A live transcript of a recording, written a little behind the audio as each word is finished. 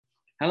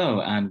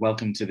Hello and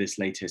welcome to this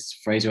latest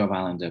Fraser of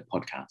Allender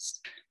podcast,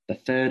 the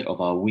third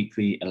of our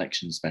weekly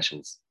election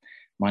specials.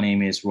 My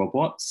name is Rob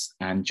Watts,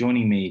 and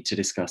joining me to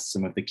discuss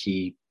some of the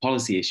key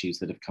policy issues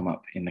that have come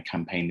up in the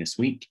campaign this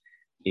week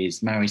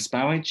is Mary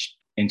Spowage,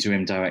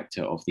 Interim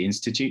Director of the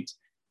Institute,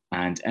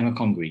 and Emma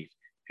Congreve,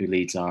 who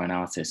leads our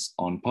analysis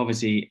on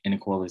poverty,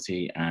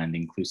 inequality and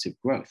inclusive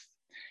growth.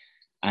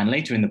 And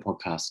later in the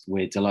podcast,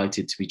 we're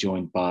delighted to be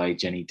joined by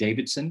Jenni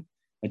Davidson,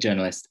 a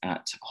journalist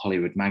at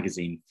Hollywood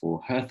Magazine,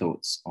 for her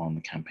thoughts on the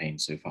campaign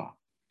so far.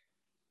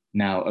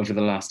 Now, over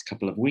the last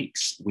couple of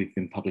weeks, we've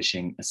been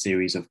publishing a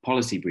series of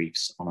policy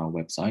briefs on our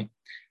website,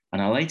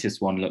 and our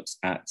latest one looks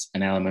at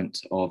an element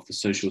of the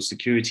social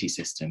security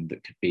system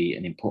that could be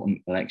an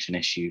important election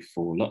issue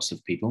for lots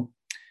of people.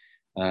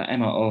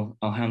 Emma,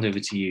 I'll hand over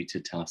to you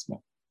to tell us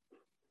more.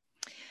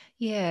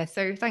 Yeah,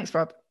 so thanks,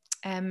 Rob.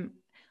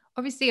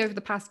 Obviously, over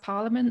the past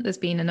Parliament, there's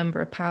been a number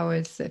of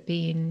powers that have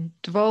been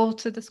devolved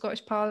to the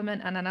Scottish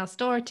Parliament and are now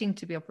starting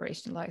to be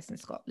operationalised in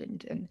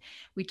Scotland. And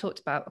we talked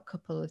about a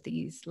couple of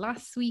these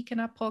last week in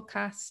our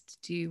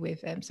podcast to do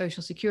with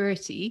social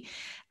security.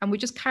 And we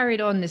just carried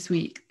on this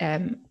week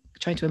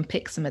trying to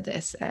unpick some of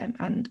this.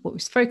 And what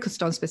we've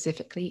focused on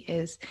specifically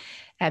is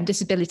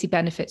disability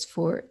benefits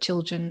for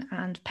children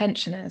and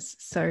pensioners.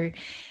 So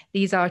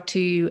these are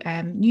two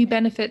new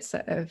benefits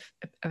that have,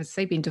 I would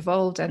say, been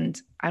devolved and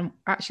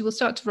actually will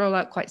start to roll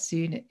out quite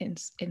soon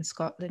in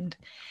Scotland.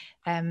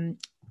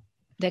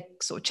 They're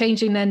sort of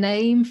changing their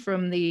name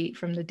from the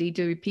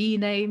DWP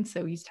name.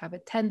 So we used to have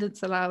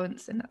attendance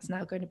allowance, and that's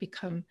now going to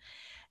become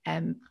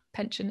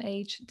pension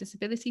age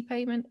disability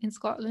payment in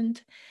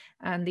Scotland.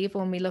 And the other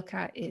one we look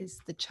at is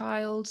the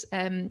child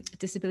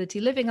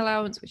disability living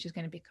allowance, which is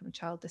going to become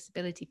child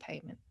disability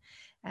payment.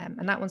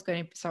 And that one's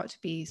going to start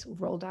to be sort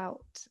of rolled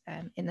out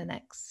in the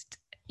next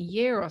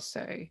year or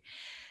so.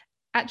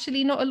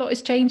 Actually, not a lot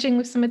is changing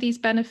with some of these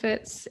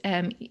benefits,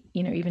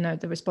 even though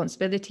the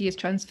responsibility is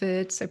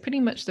transferred. So pretty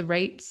much the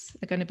rates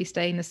are going to be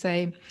staying the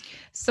same.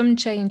 Some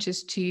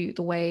changes to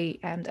the way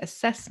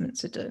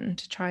assessments are done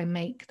to try and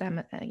make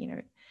them,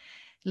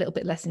 a little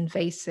bit less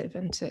invasive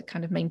and to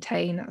kind of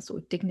maintain that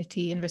sort of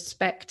dignity and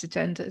respect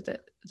agenda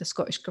that the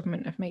Scottish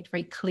Government have made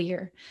very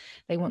clear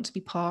they want to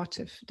be part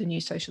of the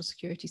new social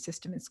security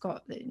system in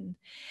Scotland.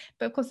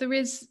 But of course, there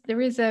is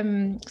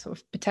sort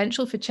of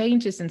potential for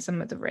changes in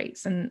some of the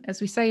rates. And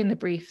as we say in the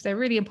brief, they're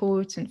really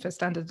important for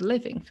standard of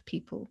living for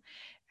people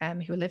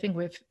who are living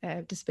with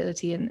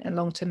disability and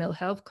long-term ill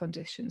health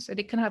conditions. So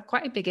they can have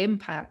quite a big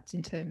impact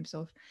in terms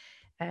of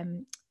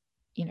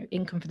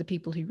income for the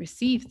people who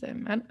receive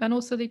them. And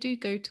also they do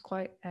go to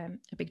quite a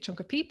big chunk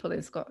of people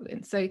in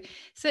Scotland. So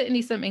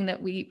certainly something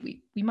that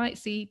we might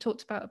see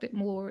talked about a bit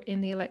more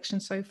in the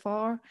election so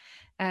far.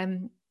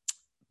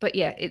 But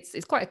yeah,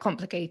 it's quite a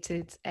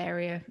complicated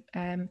area,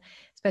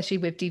 especially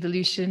with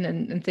devolution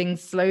and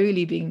things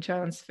slowly being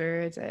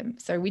transferred.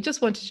 So we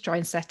just wanted to try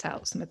and set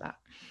out some of that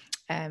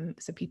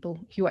so people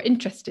who are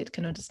interested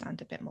can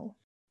understand a bit more.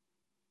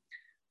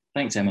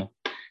 Thanks, Emma.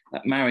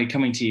 Mary,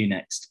 coming to you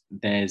next.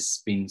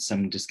 There's been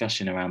some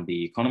discussion around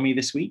the economy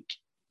this week.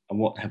 And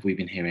what have we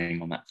been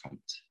hearing on that front?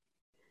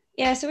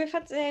 Yeah, so we've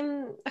had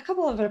a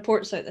couple of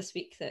reports out this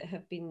week that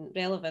have been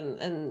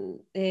relevant.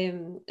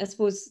 And I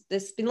suppose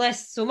there's been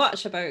less so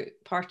much about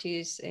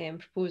parties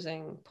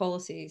proposing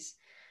policies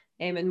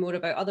and more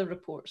about other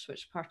reports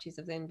which parties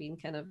have then been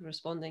kind of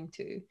responding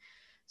to.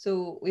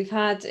 So we've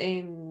had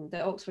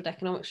the Oxford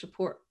Economics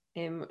Report,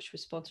 which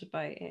was sponsored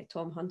by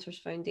Tom Hunter's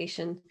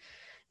Foundation,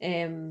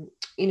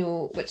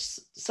 which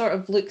sort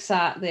of looks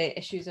at the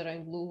issues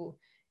around low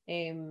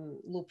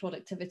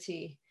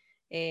productivity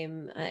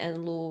and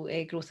low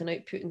growth and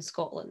output in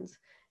Scotland.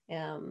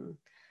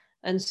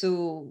 And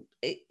so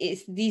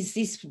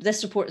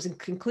this report has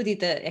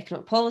concluded that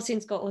economic policy in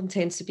Scotland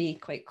tends to be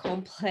quite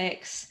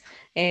complex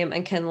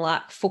and can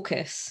lack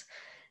focus.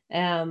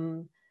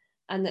 And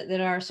that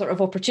there are sort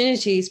of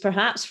opportunities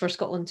perhaps for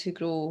Scotland to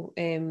grow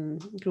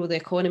the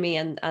economy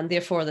and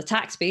therefore the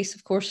tax base,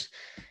 of course,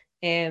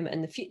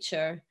 in the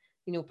future,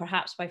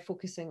 perhaps by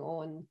focusing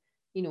on,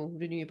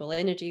 renewable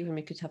energy when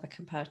we could have a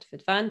comparative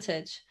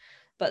advantage,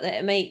 but that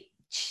it might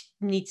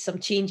need some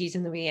changes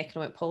in the way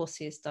economic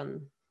policy is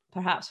done,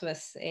 perhaps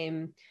with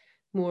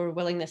more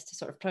willingness to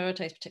sort of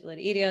prioritise particular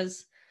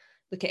areas,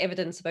 look at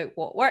evidence about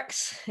what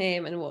works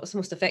and what's the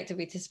most effective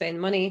way to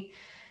spend money.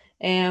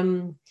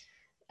 And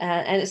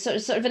it's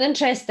sort of an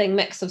interesting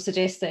mix of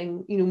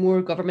suggesting,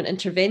 more government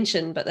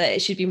intervention, but that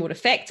it should be more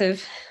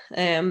effective,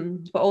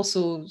 but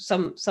also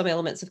some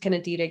elements of kind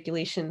of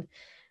deregulation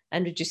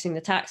and reducing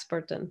the tax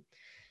burden.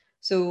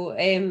 So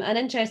an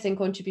interesting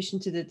contribution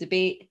to the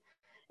debate.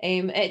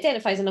 It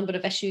identifies a number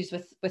of issues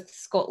with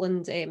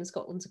Scotland and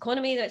Scotland's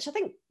economy, which I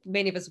think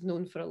many of us have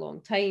known for a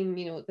long time,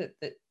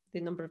 that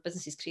the number of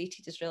businesses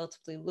created is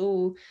relatively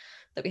low,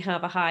 that we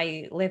have a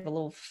high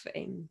level of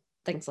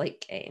things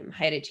like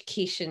higher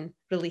education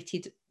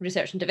related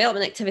research and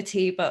development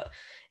activity, but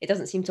it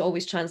doesn't seem to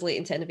always translate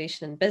into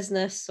innovation in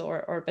business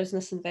or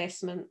business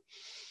investment.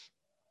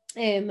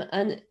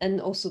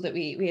 And also that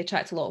we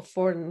attract a lot of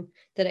foreign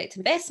direct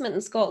investment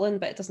in Scotland,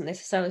 but it doesn't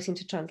necessarily seem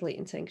to translate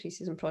into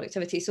increases in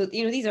productivity. So,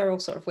 these are all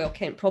sort of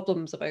well-kent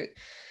problems about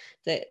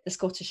the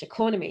Scottish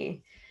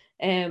economy.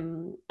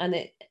 And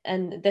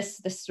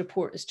this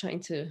report is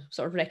trying to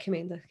sort of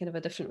recommend a kind of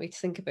a different way to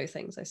think about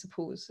things, I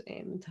suppose,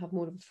 to have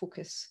more of a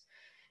focus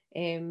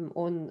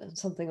on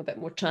something a bit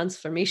more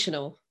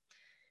transformational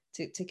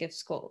to give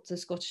the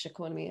Scottish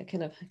economy a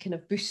kind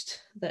of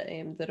boost that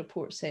the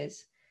report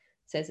says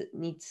it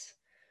needs.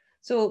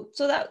 So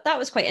that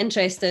was quite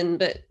interesting.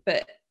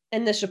 But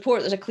in this report,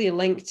 there's a clear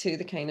link to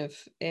the kind of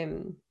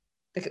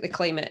the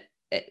climate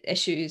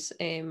issues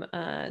and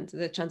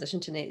the transition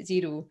to net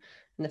zero,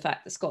 and the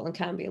fact that Scotland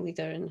can be a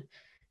leader in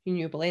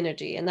renewable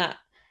energy, and that,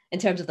 in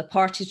terms of the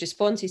parties'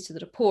 responses to the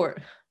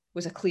report,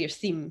 was a clear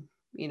theme.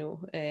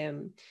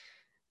 Saying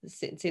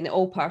that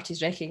all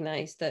parties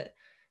recognise that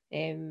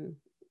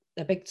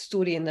a big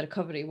story in the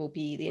recovery will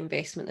be the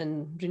investment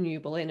in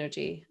renewable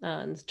energy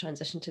and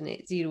transition to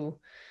net zero,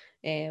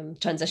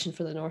 transition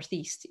for the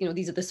Northeast.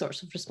 These are the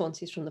sorts of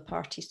responses from the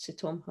parties to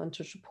Tom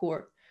Hunter's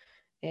report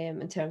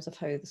in terms of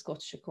how the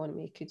Scottish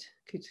economy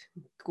could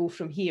go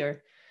from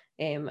here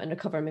and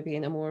recover maybe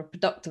in a more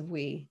productive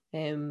way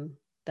than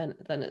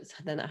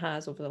it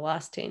has over the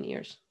last 10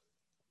 years.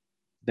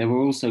 There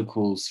were also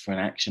calls for an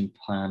action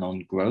plan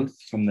on growth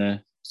from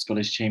the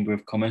Scottish Chamber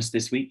of Commerce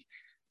this week.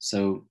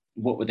 So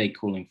what were they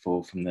calling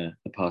for from the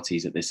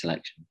parties at this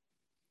election?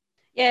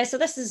 Yeah, so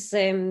this is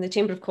the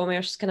Chamber of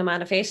Commerce kind of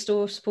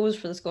manifesto, I suppose,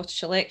 for the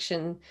Scottish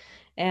election.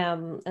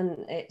 And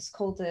it's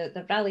called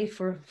the Rally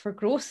for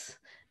Growth.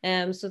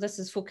 So this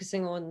is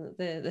focusing on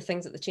the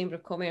things that the Chamber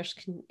of Commerce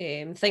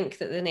can think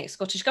that the next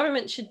Scottish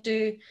Government should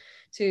do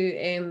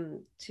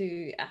to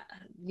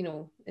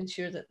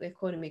ensure that the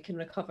economy can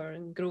recover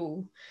and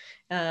grow.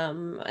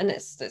 And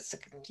it's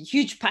a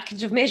huge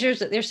package of measures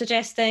that they're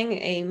suggesting,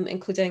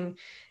 including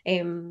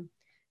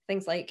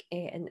things like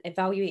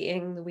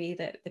evaluating the way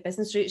that the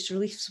business rates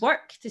reliefs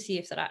work to see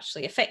if they're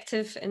actually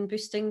effective in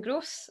boosting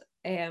growth.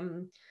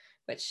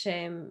 Which,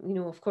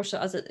 of course,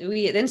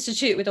 we at the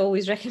Institute would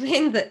always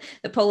recommend that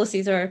the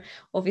policies are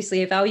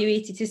obviously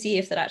evaluated to see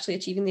if they're actually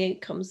achieving the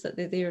outcomes that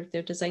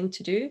they're designed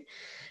to do.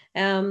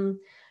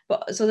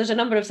 But so there's a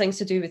number of things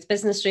to do with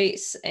business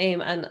rates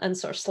and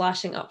sort of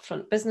slashing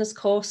upfront business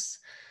costs.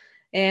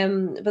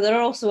 But there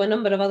are also a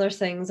number of other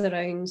things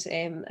around,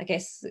 I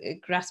guess,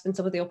 grasping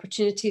some of the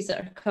opportunities that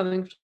are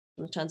coming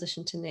from the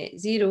transition to net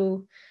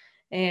zero,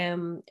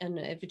 and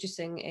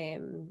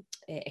reducing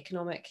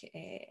economic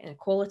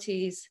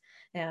inequalities,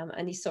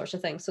 and these sorts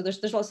of things. So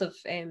there's lots of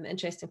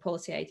interesting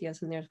policy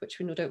ideas in there, which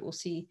we no doubt will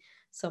see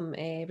some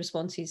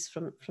responses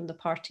from the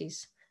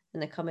parties in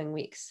the coming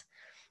weeks.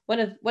 One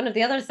of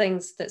the other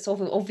things that's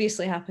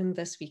obviously happened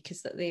this week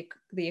is that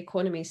the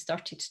economy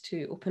started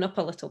to open up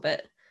a little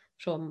bit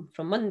from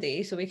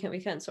Monday, so we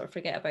can't sort of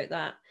forget about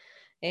that.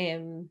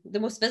 The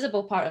most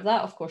visible part of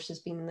that, of course, has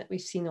been that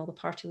we've seen all the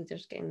party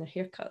leaders getting their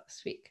haircut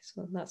this week.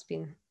 So that's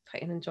been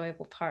quite an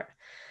enjoyable part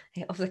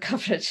of the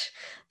coverage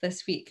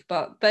this week.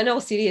 But in all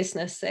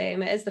seriousness,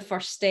 it is the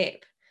first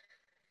step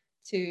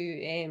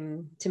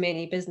to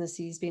many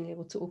businesses being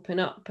able to open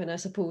up. And I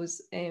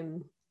suppose,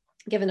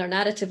 given our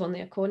narrative on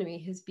the economy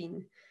has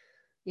been,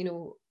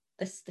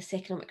 this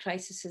economic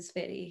crisis is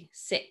very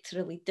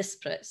sectorally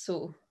disparate.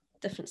 So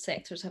different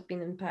sectors have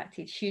been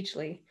impacted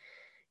hugely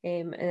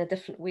in a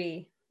different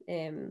way,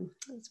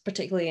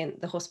 particularly in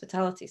the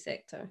hospitality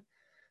sector.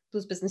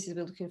 Those businesses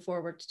will be looking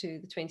forward to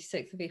the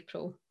 26th of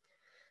April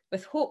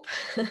with hope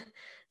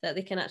that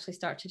they can actually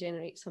start to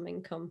generate some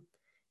income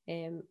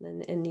in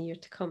the year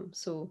to come.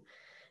 So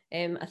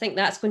I think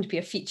that's going to be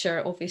a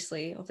feature,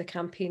 obviously, of the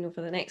campaign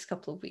over the next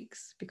couple of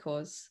weeks,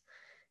 because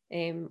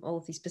all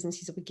of these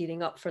businesses will be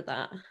gearing up for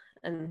that.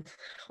 And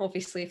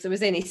obviously, if there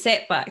was any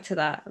setback to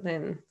that,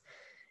 then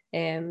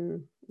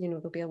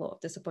there'll be a lot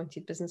of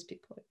disappointed business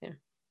people out there.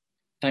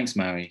 Thanks,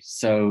 Mary.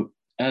 So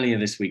earlier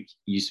this week,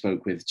 you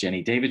spoke with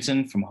Jenni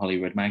Davidson from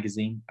Holyrood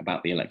magazine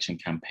about the election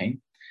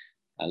campaign.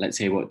 Let's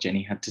hear what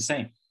Jenni had to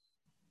say.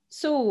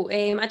 So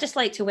I'd just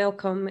like to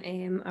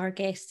welcome our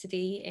guest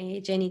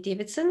today, Jenni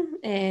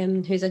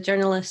Davidson, who's a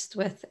journalist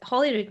with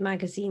Holyrood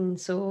magazine.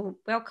 So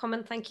welcome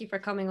and thank you for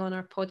coming on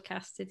our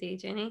podcast today,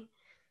 Jenni.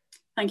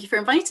 Thank you for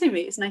inviting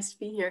me. It's nice to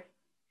be here,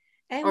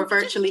 or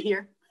virtually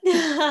here.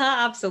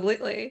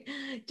 Absolutely.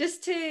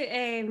 Just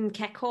to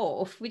kick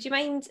off, would you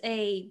mind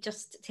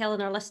just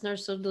telling our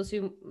listeners, so those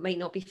who might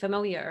not be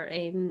familiar,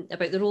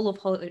 about the role of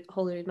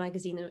Holyrood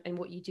magazine and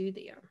what you do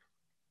there?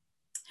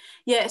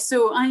 Yeah,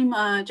 so I'm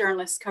a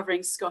journalist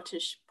covering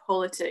Scottish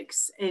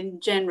politics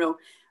in general.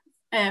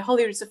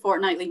 Holyrood's a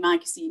fortnightly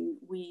magazine.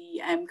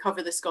 We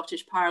cover the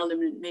Scottish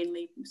Parliament,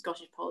 mainly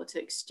Scottish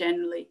politics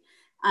generally,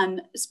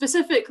 and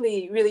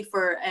specifically really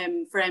for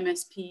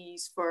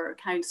MSPs, for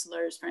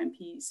councillors, for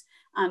MPs,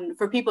 and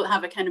for people that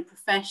have a kind of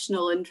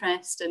professional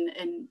interest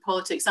in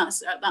politics.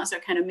 That's our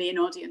kind of main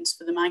audience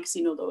for the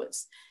magazine, although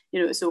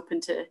it's open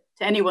to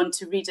anyone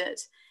to read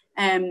it.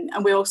 And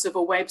we also have a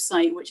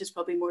website, which is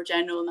probably more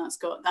general, and that's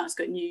got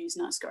news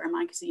and that's got our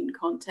magazine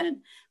content.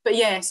 But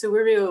yeah, so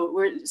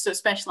we're sort of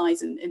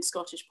specialise in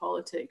Scottish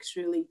politics,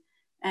 really,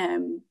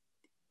 from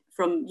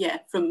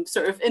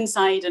sort of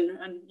inside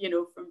and you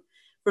know,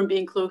 from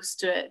being close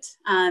to it.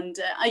 And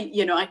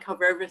I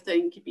cover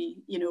everything. Could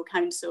be, you know,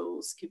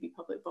 councils, could be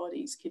public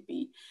bodies, could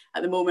be,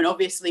 at the moment,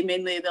 obviously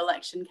mainly the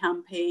election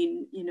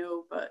campaign, you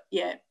know, but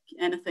yeah,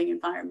 anything,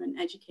 environment,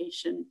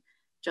 education,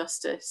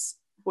 justice,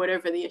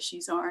 whatever the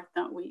issues are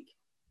that week.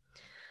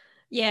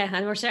 Yeah,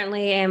 and we're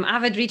certainly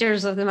avid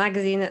readers of the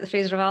magazine at the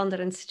Fraser of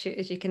Allender Institute,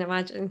 as you can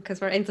imagine, because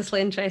we're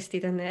endlessly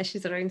interested in the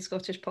issues around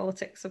Scottish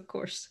politics, of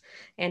course,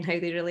 and how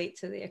they relate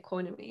to the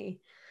economy.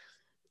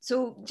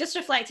 So just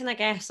reflecting, I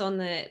guess, on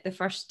the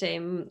first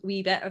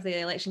wee bit of the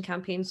election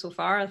campaign so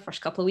far, the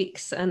first couple of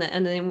weeks, and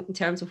then in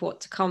terms of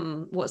what's to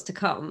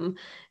come,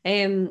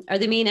 are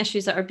the main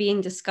issues that are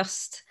being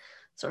discussed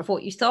sort of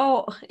what you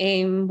thought?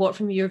 What,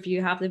 from your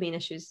view, have the main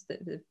issues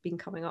that have been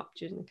coming up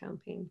during the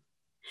campaign?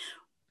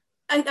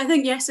 I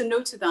think yes and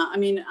no to that. I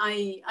mean,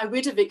 I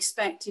would have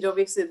expected,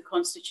 obviously, the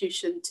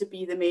Constitution to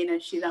be the main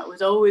issue. That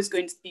was always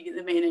going to be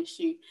the main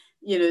issue.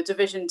 You know,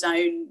 division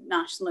down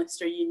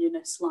nationalist or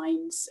unionist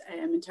lines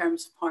in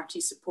terms of party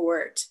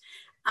support,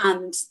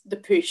 and the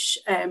push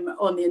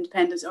on the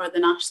independent or the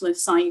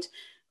nationalist side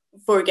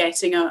for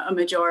getting a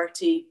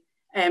majority,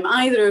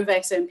 either of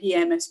SNP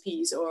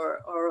MSPs or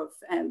of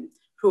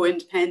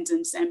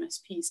pro-independence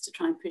MSPs to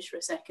try and push for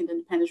a second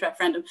independence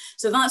referendum.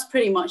 So that's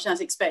pretty much as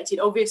expected.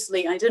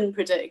 Obviously, I didn't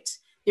predict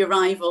the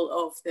arrival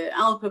of the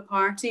ALPA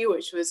party,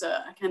 which was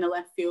a kind of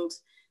left field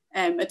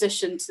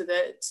addition to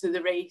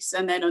the race.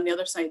 And then on the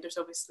other side, there's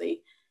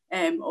obviously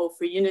All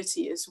for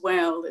Unity as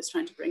well, that's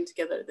trying to bring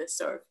together this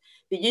sort of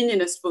the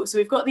unionist vote. So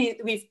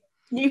we've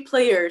new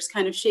players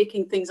kind of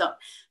shaking things up.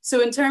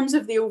 So in terms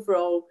of the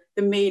overall,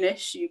 the main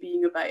issue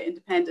being about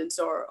independence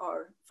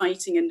or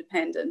fighting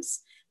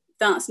independence,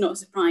 that's not a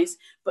surprise.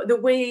 But the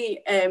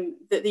way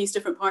that these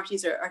different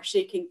parties are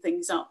shaking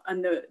things up,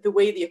 and the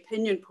way the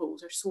opinion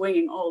polls are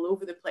swinging all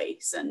over the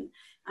place, and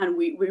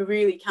we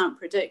really can't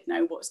predict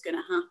now what's going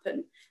to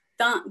happen.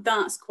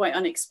 That's quite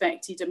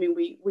unexpected. I mean,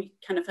 we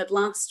kind of had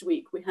last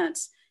week, we had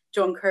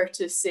John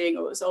Curtis saying,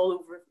 oh, it's all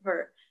over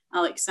for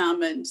Alex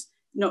Salmond,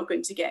 not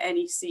going to get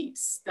any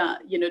seats.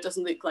 That, you know,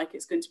 doesn't look like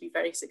it's going to be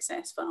very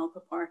successful.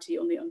 ALPA party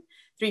only on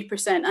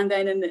 3%. And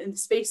then in the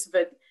space of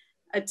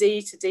a day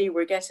today,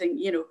 we're getting,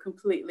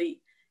 completely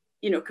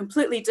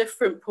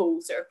different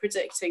polls that are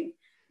predicting,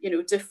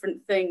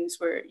 different things,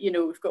 where,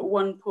 we've got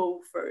one poll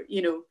for,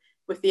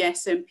 with the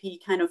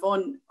SNP kind of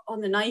on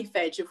the knife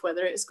edge of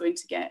whether it's going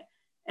to get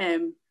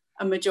a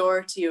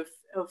majority of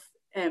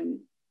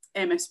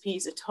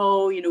MSPs at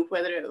all,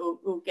 whether it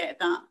will get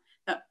that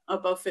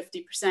above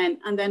 50%.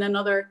 And then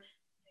another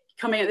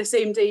coming at the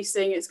same day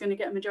saying it's going to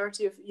get a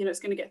majority of, it's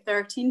going to get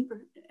 13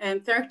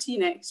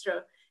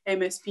 extra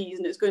MSPs,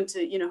 and it's going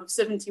to, have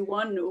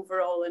 71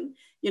 overall, and,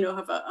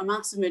 have a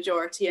massive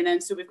majority. And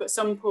then so we've got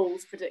some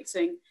polls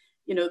predicting,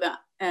 that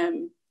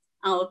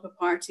ALPA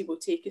party will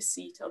take a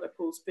seat, other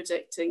polls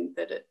predicting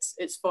that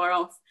it's far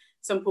off,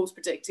 some polls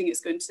predicting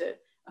it's going to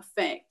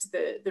affect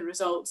the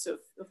results of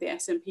the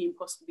SNP and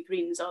possibly the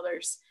Greens,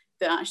 others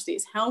that actually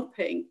it's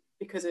helping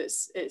because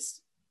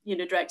it's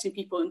directing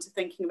people into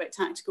thinking about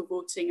tactical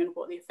voting and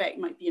what the effect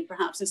might be, and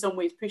perhaps in some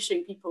ways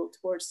pushing people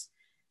towards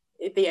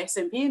the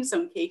SNP in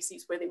some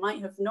cases where they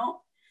might have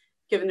not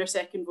given their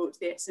second vote to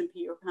the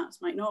SNP, or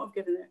perhaps might not have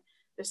given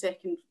their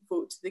second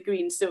vote to the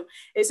Greens. So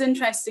it's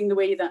interesting the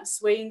way that's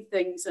swaying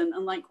things, and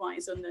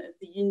likewise on the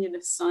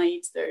unionist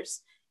side,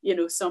 there's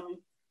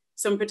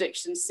some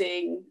predictions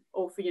saying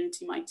All for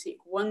Unity might take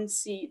one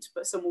seat,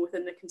 but someone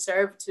within the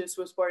Conservatives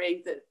was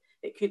worrying that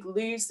it could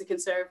lose the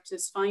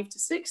Conservatives 5 to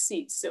 6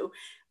 seats. So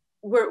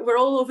we're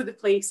all over the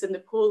place in the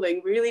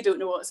polling, really don't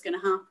know what's going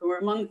to happen. We're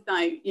a month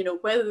out,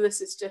 whether this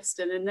is just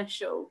an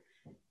initial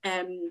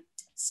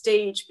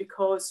stage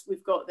because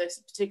we've got this,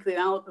 particularly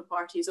the ALPA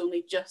party is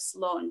only just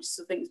launched,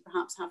 so things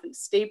perhaps haven't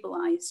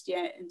stabilised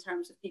yet in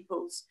terms of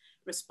people's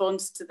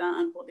response to that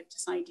and what they've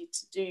decided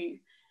to do,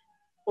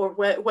 or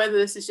whether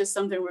this is just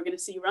something we're going to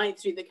see right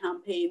through the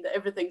campaign, that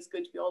everything's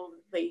going to be all over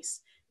the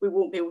place. We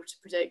won't be able to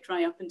predict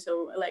right up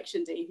until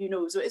election day, who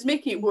knows. So it's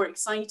making it more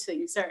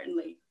exciting,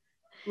 certainly.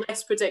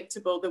 Less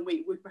predictable than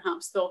we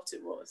perhaps thought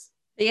it was.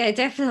 Yeah,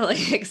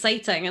 definitely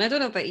exciting. And I don't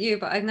know about you,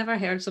 but I've never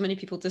heard so many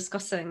people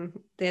discussing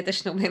the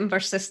additional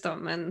member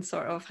system and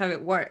sort of how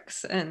it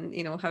works and,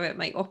 how it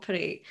might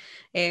operate,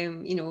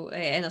 in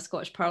a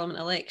Scottish Parliament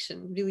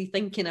election, really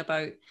thinking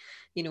about,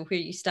 where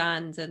you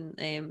stand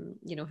and,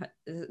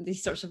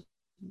 these sorts of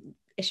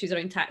issues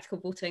around tactical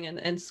voting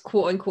and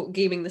quote unquote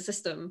gaming the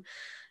system.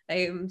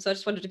 So I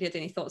just wondered if you had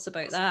any thoughts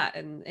about that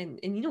and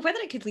whether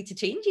it could lead to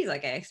changes, I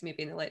guess,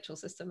 maybe in the electoral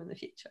system in the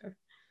future.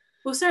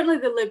 Well, certainly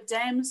the Lib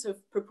Dems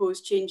have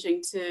proposed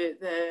changing to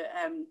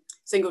the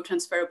single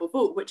transferable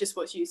vote, which is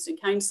what's used in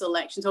council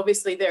elections.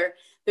 Obviously,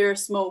 they're a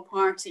small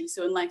party,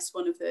 so unless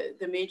one of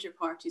the major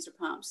parties or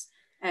perhaps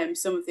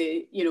some of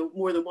the,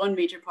 more than one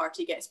major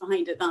party gets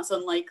behind it, that's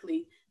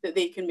unlikely that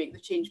they can make the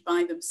change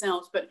by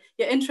themselves. But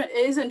yeah, it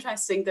is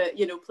interesting that,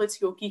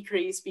 political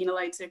geekery has been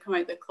allowed to come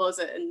out the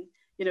closet and,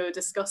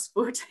 discuss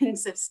voting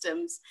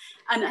systems.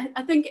 And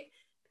I think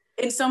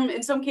in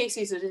some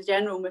cases, there's a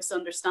general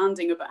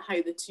misunderstanding about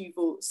how the two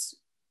votes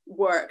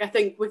work. I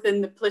think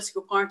within the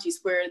political parties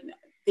where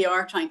they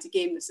are trying to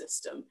game the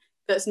system,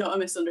 that's not a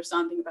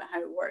misunderstanding about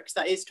how it works.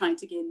 That is trying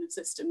to game the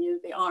system.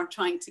 They are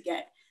trying to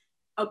get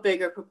a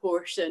bigger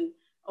proportion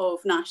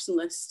of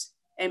nationalist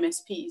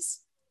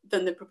MSPs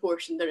than the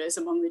proportion there is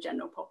among the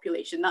general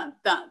population.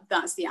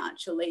 That's the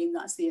actual aim,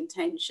 that's the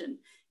intention.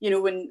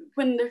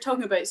 When they're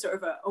talking about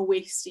sort of a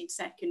wasted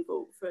second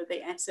vote for the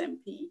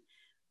SNP,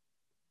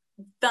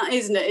 that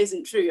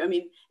isn't true. I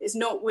mean, it's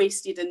not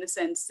wasted in the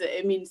sense that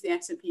it means the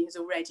SNP has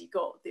already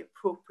got the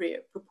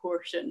appropriate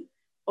proportion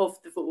of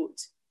the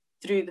vote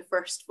through the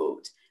first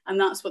vote. And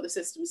that's what the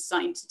system is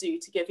designed to do,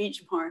 to give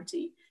each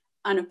party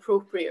an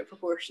appropriate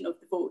proportion of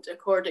the vote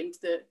according to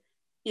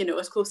the,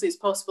 as closely as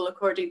possible,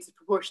 according to the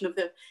proportion of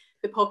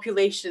the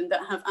population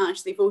that have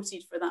actually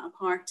voted for that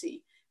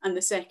party. And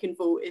the second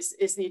vote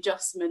is the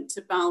adjustment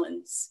to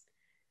balance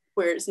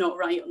where it's not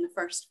right on the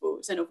first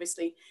vote. And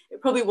obviously, it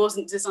probably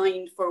wasn't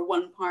designed for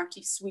one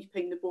party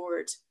sweeping the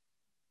board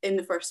in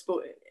the first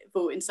vote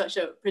in such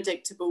a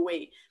predictable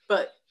way.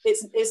 But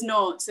it's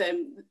not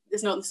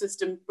the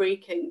system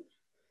breaking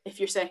if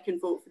your second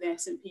vote for the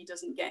SNP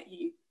doesn't get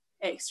you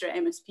extra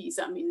MSPs.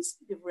 That means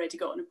they've already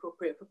got an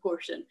appropriate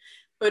proportion.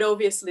 But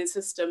obviously, the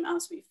system,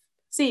 as we've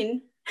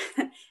seen,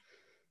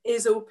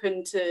 is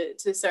open to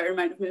a certain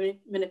amount of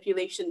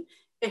manipulation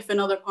if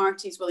another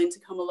party is willing to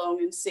come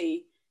along and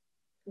say,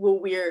 well,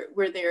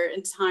 we're there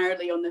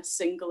entirely on this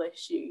single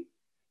issue,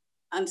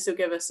 and so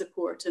give us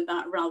support in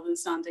that, rather than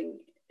standing,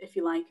 if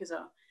you like, as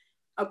a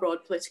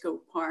broad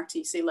political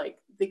party. Say, like,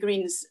 the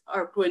Greens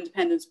are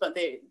pro-independence, but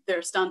they're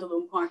a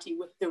standalone party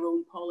with their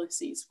own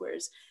policies,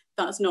 whereas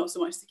that's not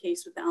so much the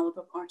case with the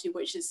Alba Party,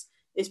 which is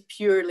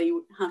purely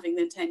having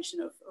the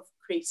intention of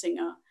creating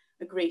a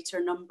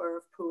greater number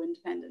of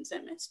pro-independence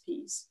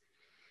MSPs.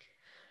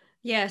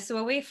 Yeah, so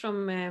away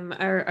from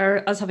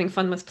us having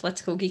fun with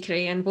political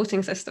geekery and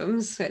voting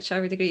systems, which I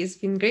would agree has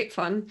been great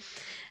fun,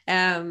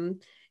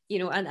 and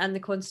the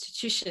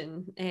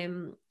Constitution,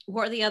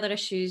 what are the other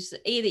issues,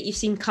 A, that you've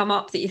seen come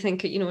up that you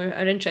think,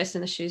 are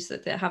interesting issues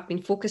that have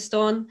been focused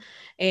on,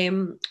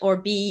 or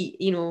B,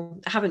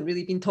 haven't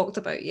really been talked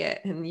about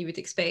yet and you would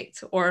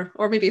expect, or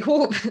maybe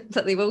hope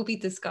that they will be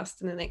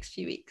discussed in the next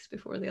few weeks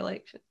before the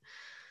election?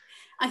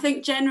 I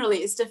think generally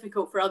it's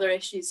difficult for other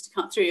issues to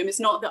cut through. I mean, it's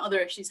not that other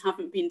issues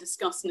haven't been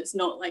discussed, and it's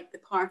not like the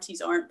parties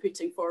aren't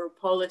putting forward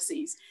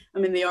policies. I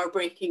mean, they are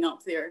breaking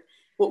up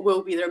what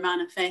will be their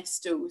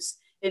manifestos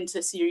into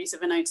a series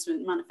of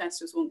announcements.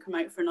 Manifestos won't come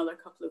out for another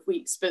couple of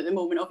weeks, but at the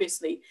moment,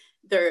 obviously,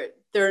 they're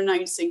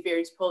announcing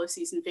various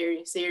policies in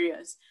various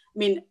areas. I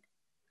mean,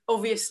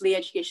 obviously,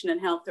 education and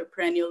health are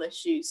perennial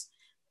issues.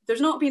 There's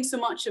not been so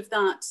much of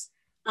that,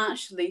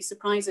 actually,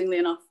 surprisingly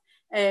enough.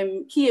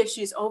 Key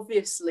issues,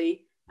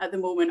 obviously, at the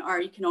moment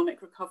are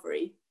economic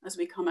recovery as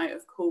we come out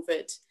of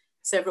COVID.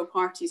 Several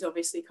parties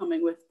obviously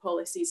coming with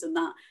policies on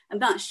that.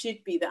 And that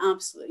should be the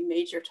absolutely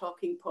major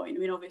talking point. I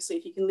mean, obviously,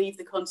 if you can leave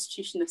the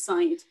Constitution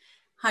aside,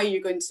 how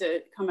you're going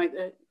to come out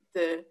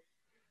the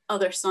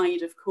other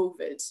side of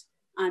COVID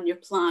and your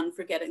plan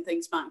for getting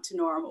things back to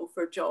normal,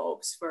 for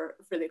jobs, for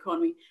the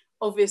economy.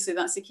 Obviously,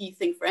 that's a key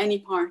thing for any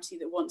party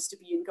that wants to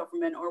be in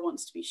government or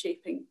wants to be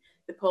shaping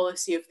the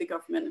policy of the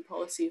government, the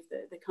policy of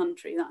the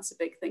country. That's a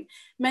big thing.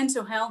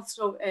 Mental health's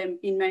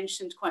been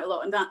mentioned quite a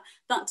lot, and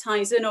that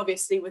ties in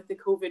obviously with the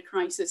COVID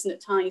crisis, and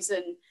it ties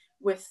in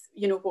with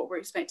what we're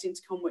expecting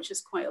to come, which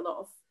is quite a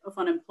lot of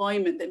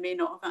unemployment that may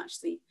not have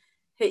actually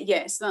hit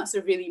yet. So that's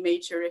a really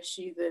major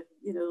issue. The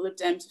Lib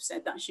Dems have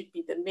said that should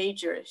be the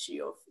major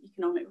issue of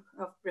economic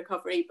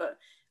recovery, but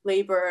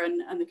Labour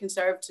and the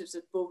Conservatives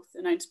have both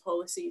announced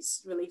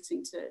policies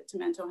relating to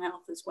mental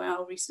health as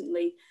well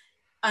recently.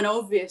 And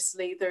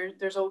obviously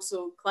there's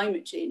also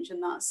climate change,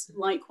 and that's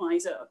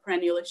likewise a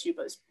perennial issue,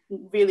 but it's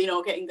really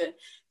not getting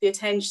the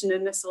attention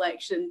in this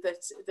election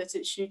that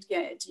it should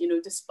get,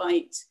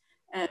 despite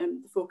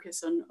the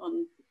focus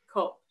on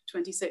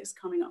COP26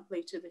 coming up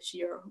later this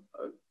year,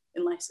 or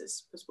unless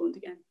it's postponed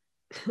again.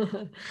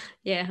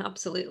 Yeah,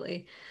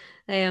 absolutely.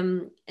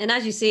 And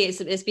as you say,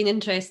 it's been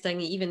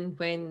interesting, even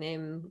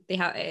when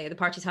the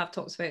parties have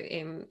talked about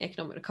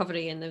economic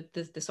recovery and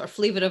the sort of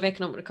flavour of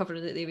economic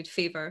recovery that they would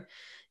favour,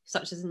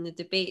 such as in the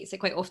debates. It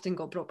quite often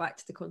got brought back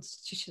to the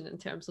Constitution in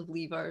terms of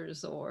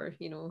levers, or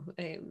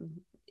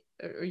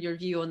or your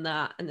view on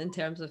that, and in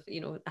terms of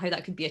how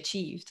that could be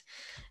achieved.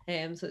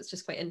 So it's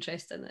just quite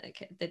interesting that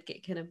it did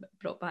get kind of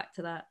brought back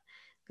to that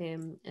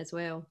as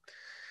well.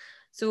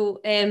 So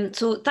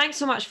thanks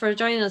so much for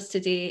joining us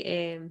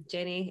today,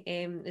 Jenny.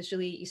 It's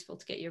really useful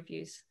to get your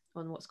views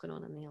on what's going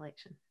on in the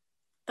election.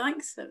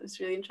 Thanks, that was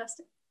really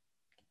interesting.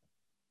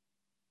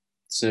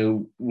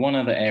 So one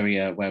other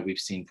area where we've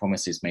seen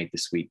promises made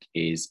this week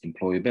is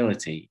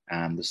employability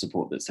and the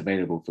support that's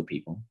available for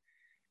people.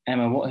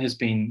 Emma, what has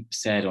been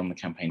said on the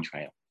campaign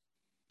trail?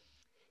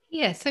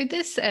 Yeah, so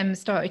this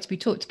started to be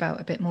talked about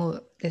a bit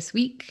more this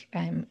week.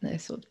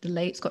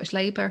 The Scottish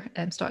Labour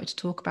started to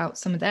talk about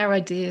some of their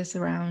ideas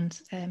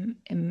around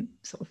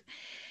sort of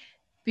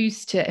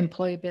boost to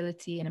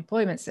employability and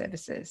employment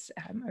services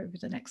over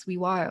the next wee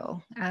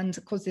while. And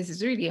of course, this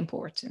is really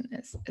important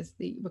as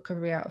the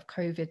recovery out of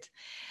COVID.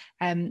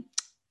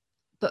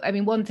 But I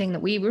mean, one thing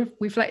that we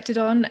reflected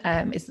on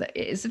is that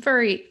it is a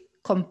very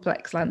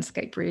complex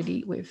landscape,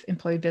 really, with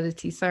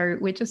employability. So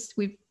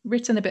we've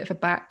written a bit of a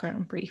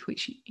background brief,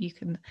 which you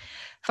can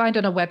find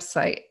on our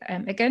website,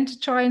 again, to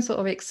try and sort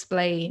of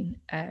explain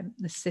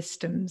the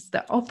systems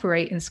that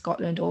operate in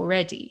Scotland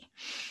already.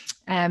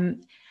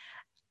 And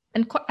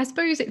I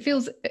suppose it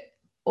feels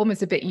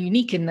almost a bit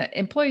unique in that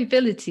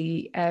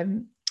employability,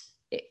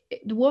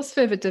 it was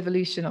further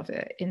devolution of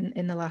it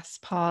in the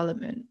last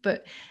Parliament,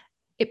 but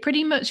it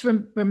pretty much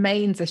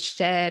remains a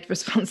shared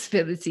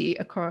responsibility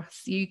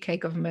across the UK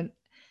government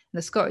and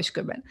the Scottish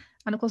government.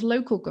 And of course,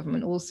 local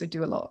government also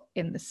do a lot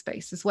in this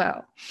space as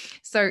well.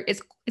 So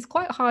it's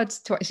quite hard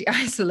to actually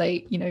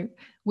isolate,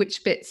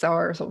 which bits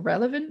are sort of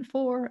relevant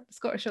for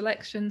Scottish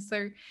elections.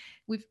 So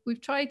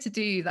we've tried to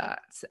do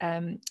that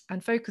and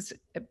focus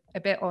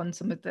a bit on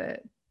some of the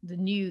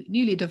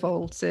newly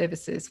devolved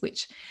services,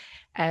 which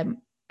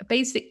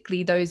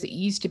basically those that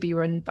used to be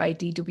run by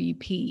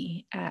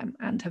DWP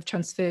and have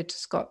transferred to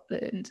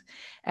Scotland.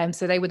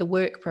 So they were the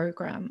work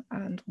programme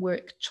and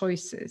work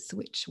choices,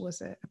 which was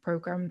a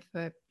programme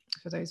for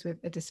those with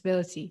a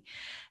disability.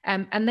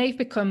 And they've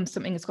become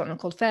something in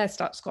Scotland called Fair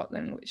Start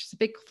Scotland, which is a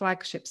big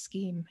flagship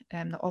scheme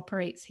that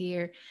operates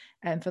here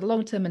for the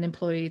long-term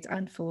unemployed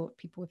and for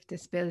people with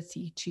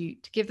disability to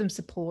give them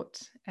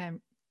support,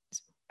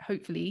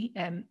 hopefully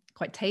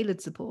quite tailored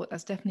support.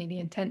 That's definitely the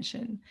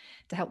intention,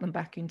 to help them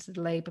back into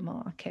the labour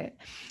market.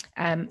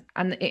 And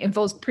it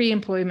involves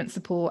pre-employment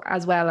support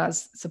as well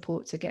as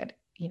support to get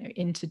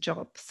into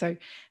jobs. So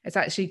it's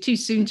actually too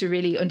soon to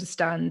really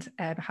understand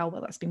how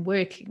well that's been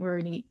working. We're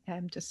only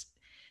just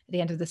at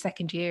the end of the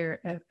second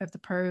year of the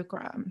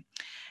programme.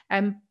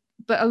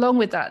 But along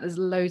with that, there's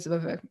loads of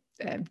other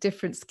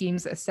different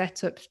schemes that are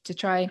set up to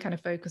try and kind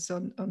of focus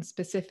on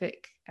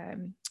specific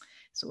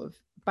sort of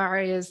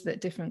barriers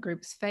that different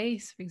groups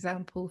face. For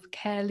example, for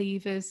care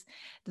leavers,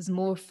 there's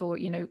more for,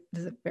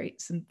 there's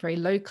some very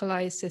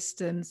localized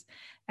systems.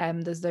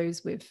 There's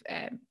those with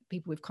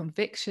people with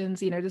convictions.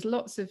 There's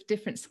lots of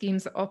different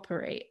schemes that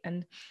operate,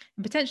 and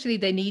potentially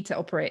they need to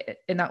operate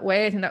in that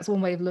way. I think that's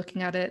one way of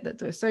looking at it, that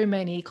there are so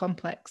many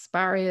complex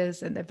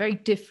barriers and they're very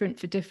different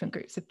for different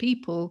groups of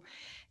people,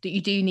 that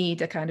you do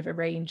need a kind of a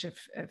range of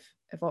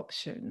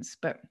options.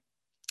 But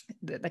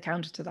the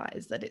counter to that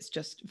is that it's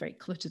just very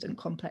cluttered and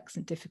complex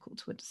and difficult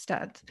to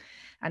understand.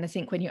 And I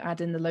think when you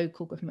add in the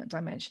local government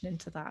dimension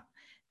into that,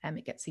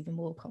 it gets even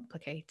more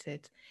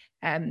complicated.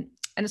 And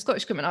the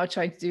Scottish government are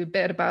trying to do a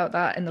bit about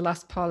that. In the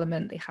last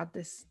Parliament, they had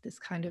this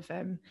kind of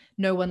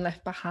no one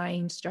left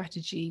behind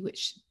strategy,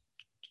 which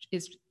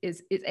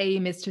its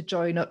aim is to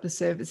join up the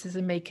services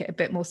and make it a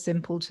bit more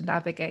simple to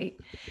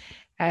navigate.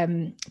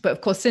 But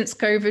of course, since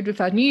COVID, we've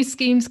had new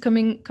schemes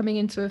coming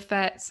into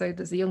effect. So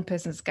there's the Young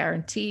Person's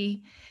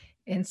Guarantee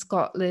in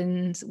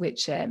Scotland,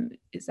 which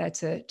is there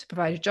to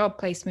provide a job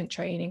placement,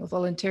 training or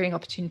volunteering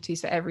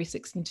opportunities for every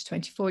 16 to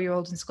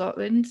 24-year-old in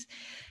Scotland.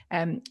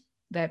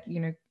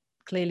 They're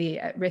clearly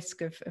at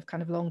risk of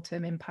kind of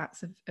long-term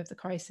impacts of the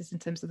crisis in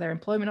terms of their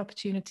employment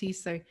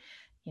opportunities. So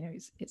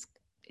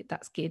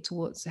that's geared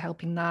towards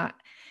helping that.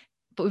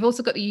 But we've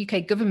also got the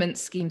UK government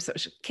schemes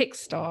such as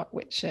Kickstart,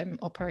 which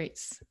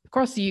operates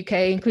across the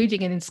UK,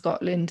 including in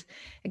Scotland,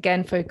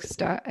 again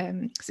focused at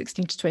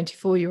 16 to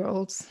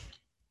 24-year-olds.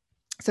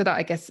 So that,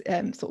 I guess,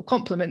 sort of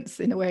complements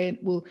in a way and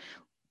will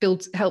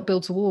help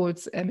build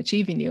towards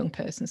achieving the Young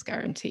Person's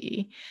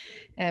Guarantee.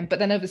 But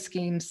then other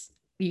schemes,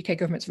 the UK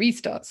government's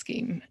Restart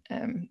scheme,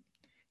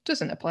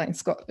 doesn't apply in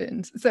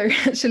Scotland. So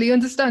actually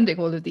understanding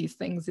all of these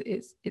things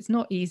it's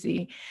not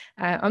easy.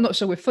 I'm not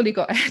sure we've fully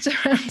got our head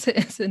around it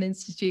as an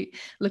institute.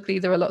 Luckily,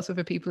 there are lots of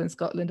other people in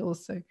Scotland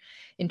also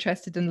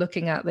interested in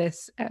looking at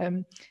this.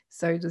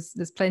 So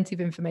there's plenty of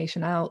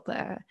information out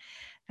there.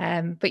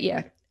 But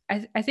yeah,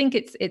 I think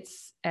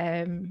it's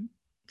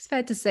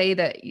fair to say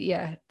that,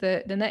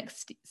 the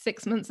next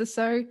 6 months or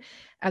so,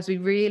 as we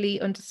really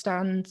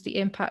understand the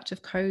impact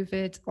of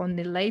COVID on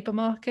the labour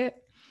market,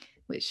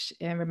 which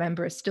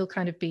remember is still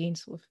kind of being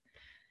sort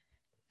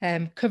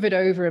of covered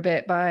over a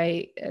bit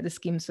by the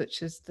schemes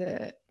such as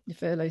the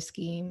furlough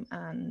scheme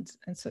and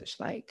such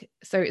like.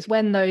 So it's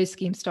when those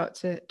schemes start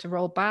to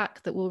roll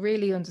back that we'll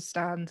really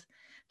understand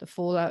the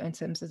fallout in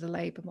terms of the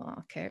labour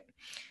market.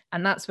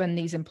 And that's when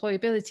these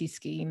employability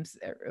schemes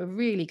are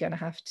really going to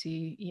have to,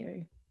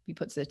 be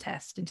put to the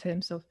test in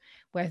terms of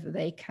whether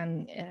they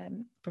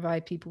can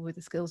provide people with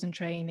the skills and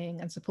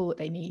training and support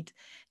they need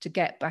to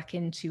get back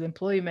into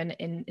employment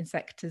in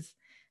sectors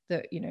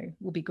that,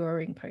 will be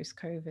growing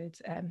post-COVID.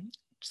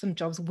 Some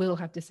jobs will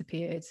have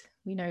disappeared.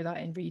 We know that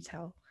in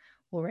retail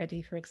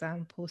already, for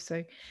example.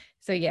 So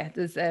yeah,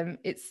 there's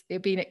it's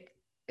been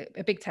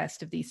a big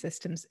test of these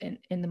systems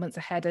in the months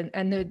ahead,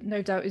 and there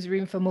no doubt is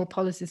room for more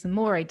policies and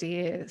more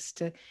ideas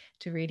to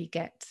really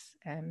get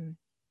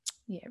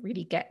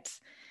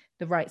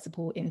the right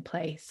support in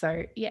place.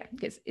 So yeah,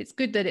 it's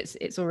good that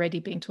it's already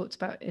being talked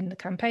about in the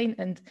campaign,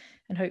 and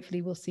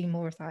hopefully we'll see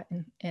more of that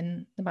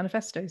in the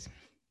manifestos.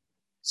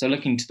 So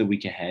looking to the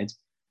week ahead,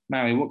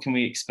 Mary, what can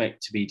we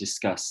expect to be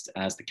discussed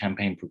as the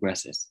campaign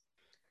progresses?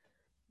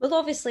 Well,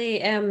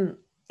 obviously,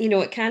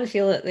 it can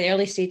feel at the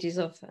early stages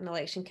of an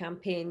election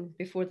campaign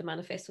before the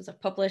manifestos are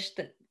published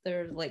that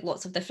there are like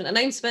lots of different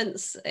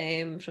announcements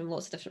from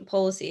lots of different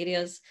policy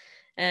areas.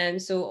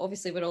 So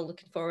obviously we're all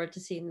looking forward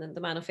to seeing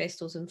the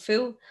manifestos in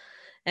full.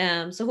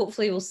 So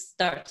hopefully we'll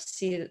start to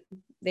see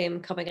them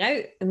coming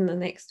out in the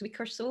next week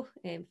or so,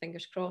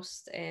 fingers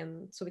crossed,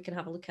 so we can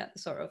have a look at the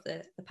sort of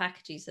the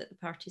packages that the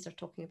parties are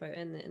talking about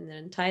in their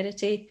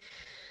entirety.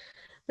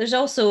 There's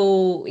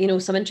also,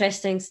 some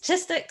interesting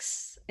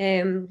statistics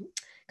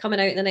coming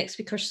out in the next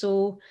week or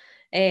so.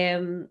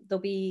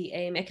 There'll be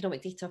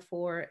economic data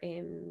for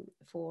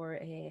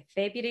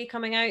February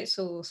coming out,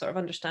 so sort of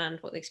understand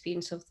what the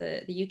experience of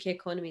the UK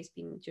economy has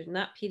been during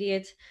that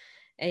period.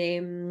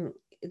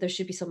 There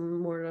should be some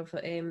more of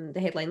the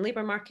headline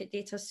labour market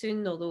data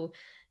soon, although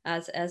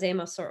as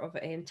Emma sort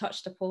of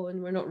touched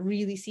upon, we're not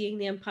really seeing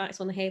the impacts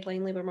on the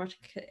headline labour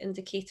market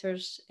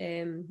indicators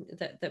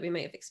that we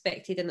might have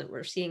expected and that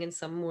we're seeing in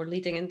some more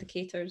leading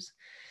indicators.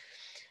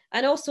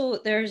 And also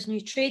there's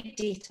new trade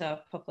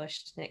data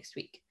published next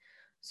week.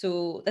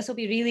 So this will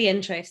be really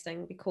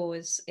interesting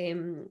because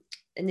in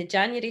the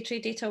January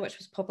trade data, which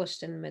was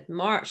published in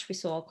mid-March, we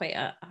saw quite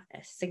a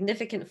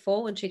significant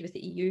fall in trade with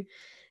the EU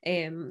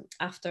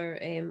after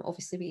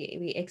obviously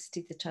we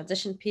exited the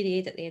transition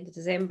period at the end of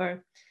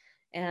December.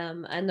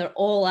 And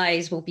all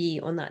eyes will be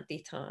on that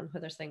data and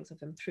whether things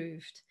have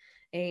improved,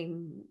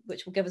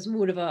 which will give us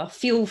more of a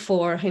feel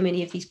for how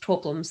many of these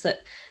problems that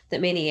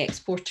many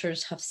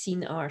exporters have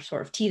seen are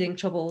sort of teething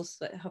troubles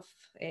that have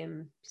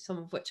some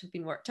of which have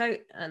been worked out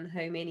and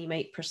how many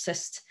might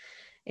persist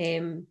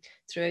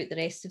throughout the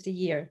rest of the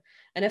year.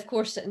 And of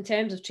course, in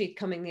terms of trade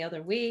coming the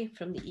other way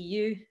from the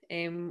EU,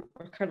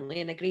 we're currently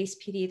in a grace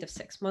period of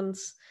 6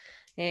 months.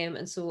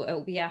 And so it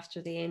will be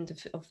after the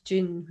end of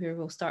June where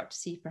we'll start to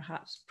see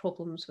perhaps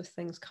problems with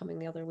things coming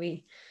the other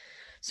way.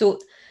 So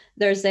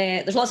there's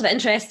lots of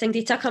interesting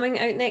data coming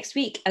out next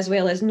week, as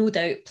well as no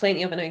doubt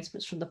plenty of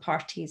announcements from the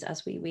parties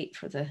as we wait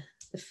for the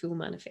full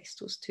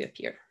manifestos to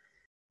appear.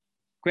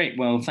 Great.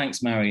 Well,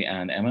 thanks, Mary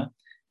and Emma.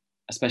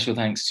 A special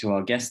thanks to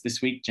our guest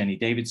this week, Jenni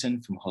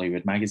Davidson from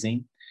Holyrood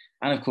Magazine.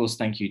 And of course,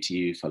 thank you to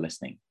you for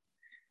listening.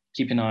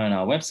 Keep an eye on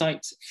our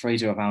website,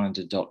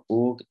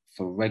 fraserofallender.org,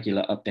 for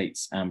regular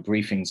updates and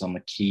briefings on the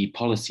key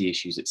policy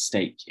issues at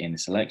stake in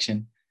this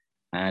election.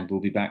 And we'll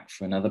be back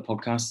for another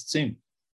podcast soon.